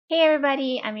Hey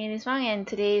everybody, I'm Eunice Wang and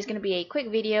today is going to be a quick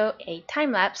video, a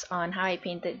time lapse on how I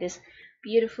painted this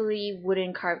beautifully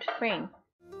wooden carved frame.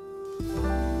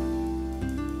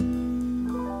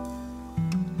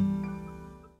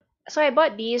 So I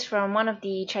bought these from one of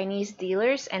the Chinese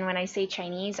dealers, and when I say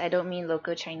Chinese, I don't mean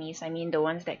local Chinese, I mean the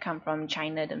ones that come from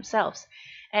China themselves.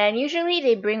 And usually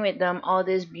they bring with them all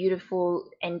this beautiful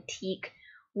antique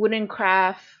wooden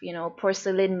craft,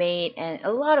 porcelain made, and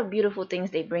a lot of beautiful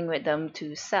things they bring with them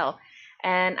to sell.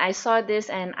 And I saw this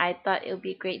and I thought it would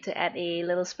be great to add a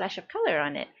little splash of color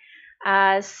on it.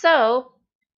 So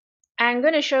I'm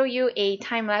going to show you a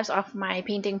time lapse of my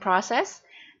painting process.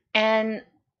 And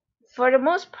for the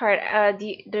most part,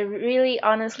 the really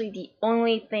honestly the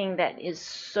only thing that is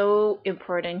so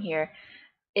important here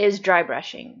is dry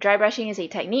brushing. Dry brushing is a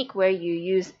technique where you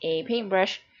use a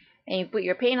paintbrush and you put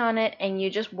your paint on it and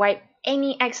you just wipe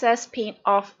any excess paint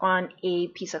off on a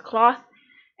piece of cloth,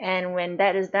 and when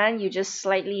that is done you just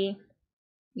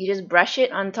brush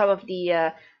it on top of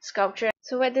the sculpture.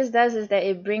 So what this does is that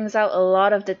it brings out a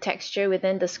lot of the texture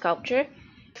within the sculpture.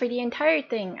 For the entire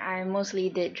thing, I mostly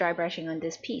did dry brushing on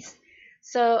this piece.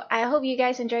 So I hope you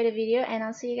guys enjoyed the video, and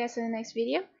I'll see you guys in the next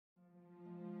video.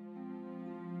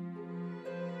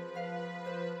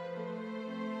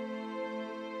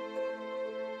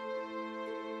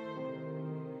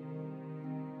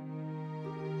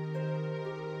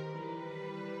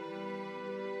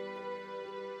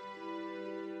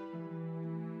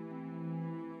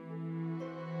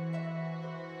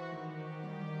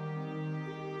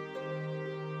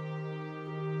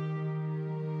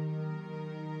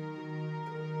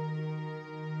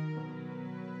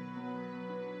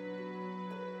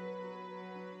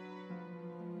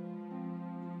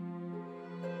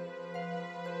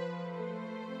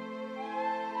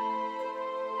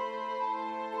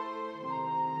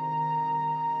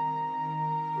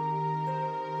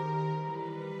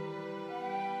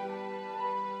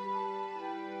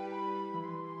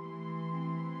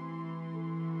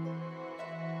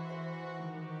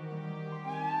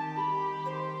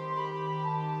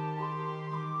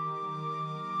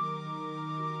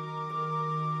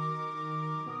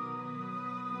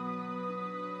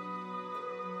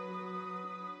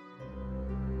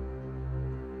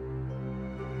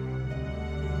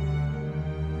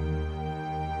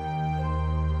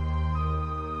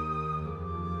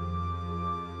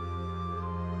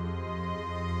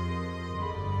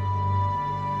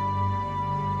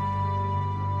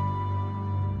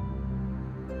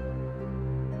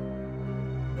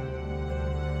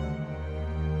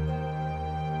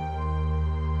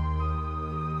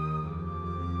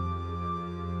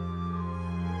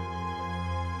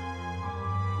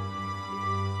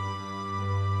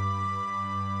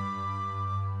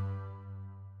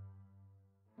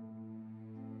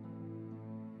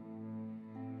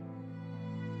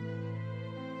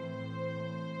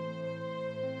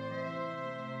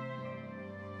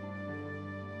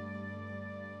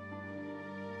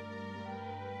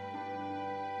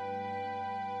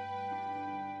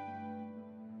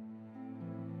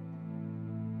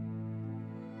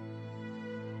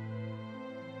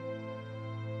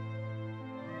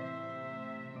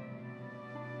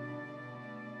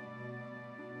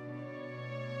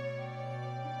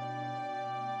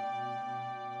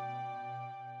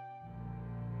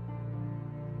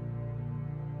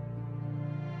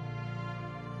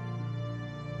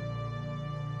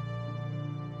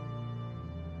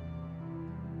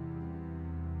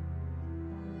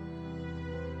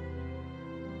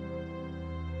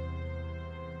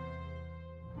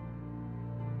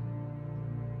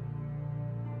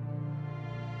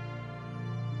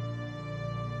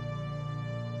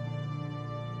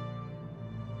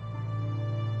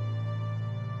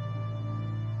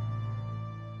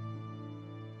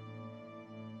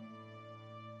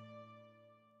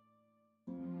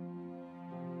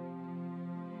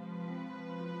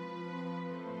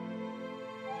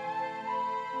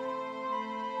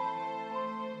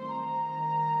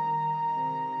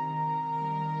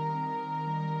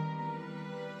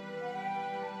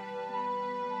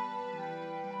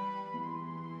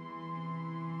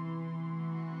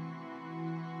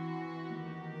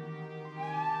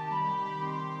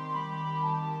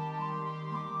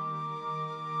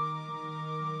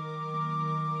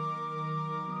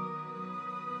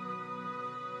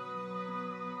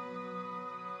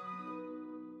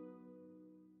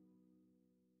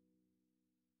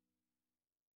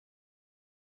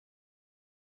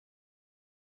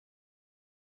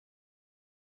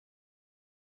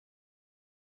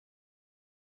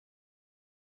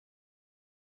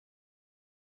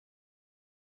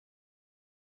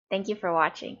 Thank you for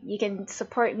watching. You can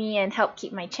support me and help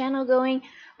keep my channel going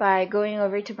by going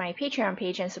over to my Patreon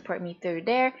page and support me through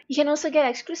there. You can also get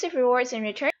exclusive rewards in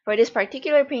return. For this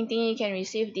particular painting, you can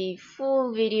receive the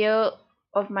full video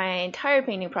of my entire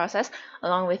painting process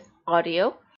along with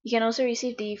audio. You can also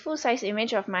receive the full-size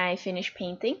image of my finished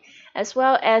painting, as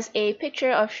well as a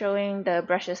picture of showing the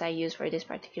brushes I use for this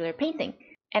particular painting.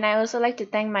 And I also like to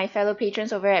thank my fellow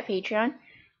patrons over at Patreon.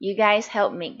 You guys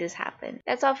help make this happen.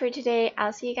 That's all for today.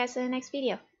 I'll see you guys in the next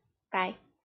video. Bye.